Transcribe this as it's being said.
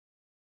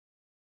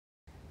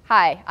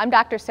Hi, I'm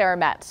Dr. Sara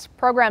Metz,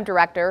 Program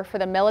Director for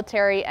the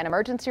Military and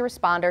Emergency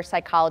Responder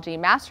Psychology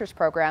Master's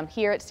Program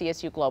here at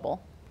CSU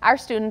Global. Our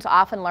students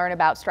often learn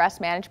about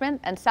stress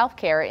management and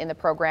self-care in the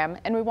program,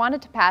 and we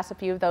wanted to pass a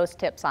few of those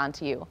tips on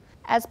to you.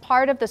 As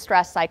part of the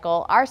stress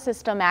cycle, our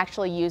system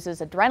actually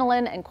uses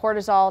adrenaline and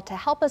cortisol to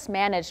help us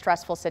manage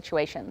stressful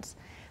situations.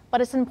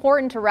 But it's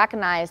important to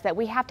recognize that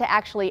we have to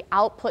actually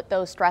output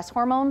those stress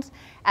hormones.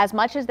 As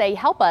much as they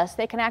help us,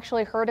 they can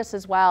actually hurt us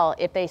as well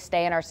if they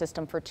stay in our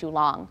system for too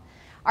long.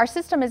 Our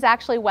system is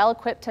actually well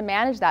equipped to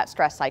manage that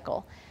stress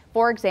cycle.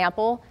 For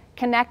example,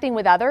 connecting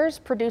with others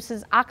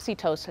produces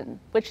oxytocin,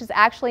 which is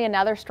actually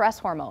another stress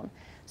hormone.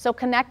 So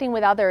connecting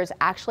with others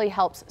actually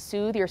helps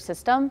soothe your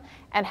system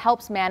and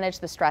helps manage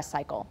the stress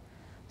cycle.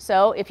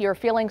 So if you're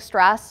feeling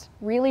stressed,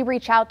 really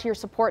reach out to your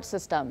support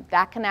system.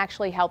 That can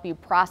actually help you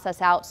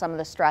process out some of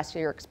the stress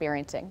you're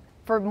experiencing.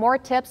 For more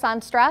tips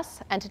on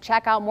stress and to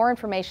check out more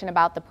information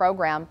about the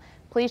program,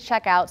 please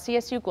check out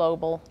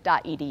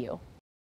csu-global.edu.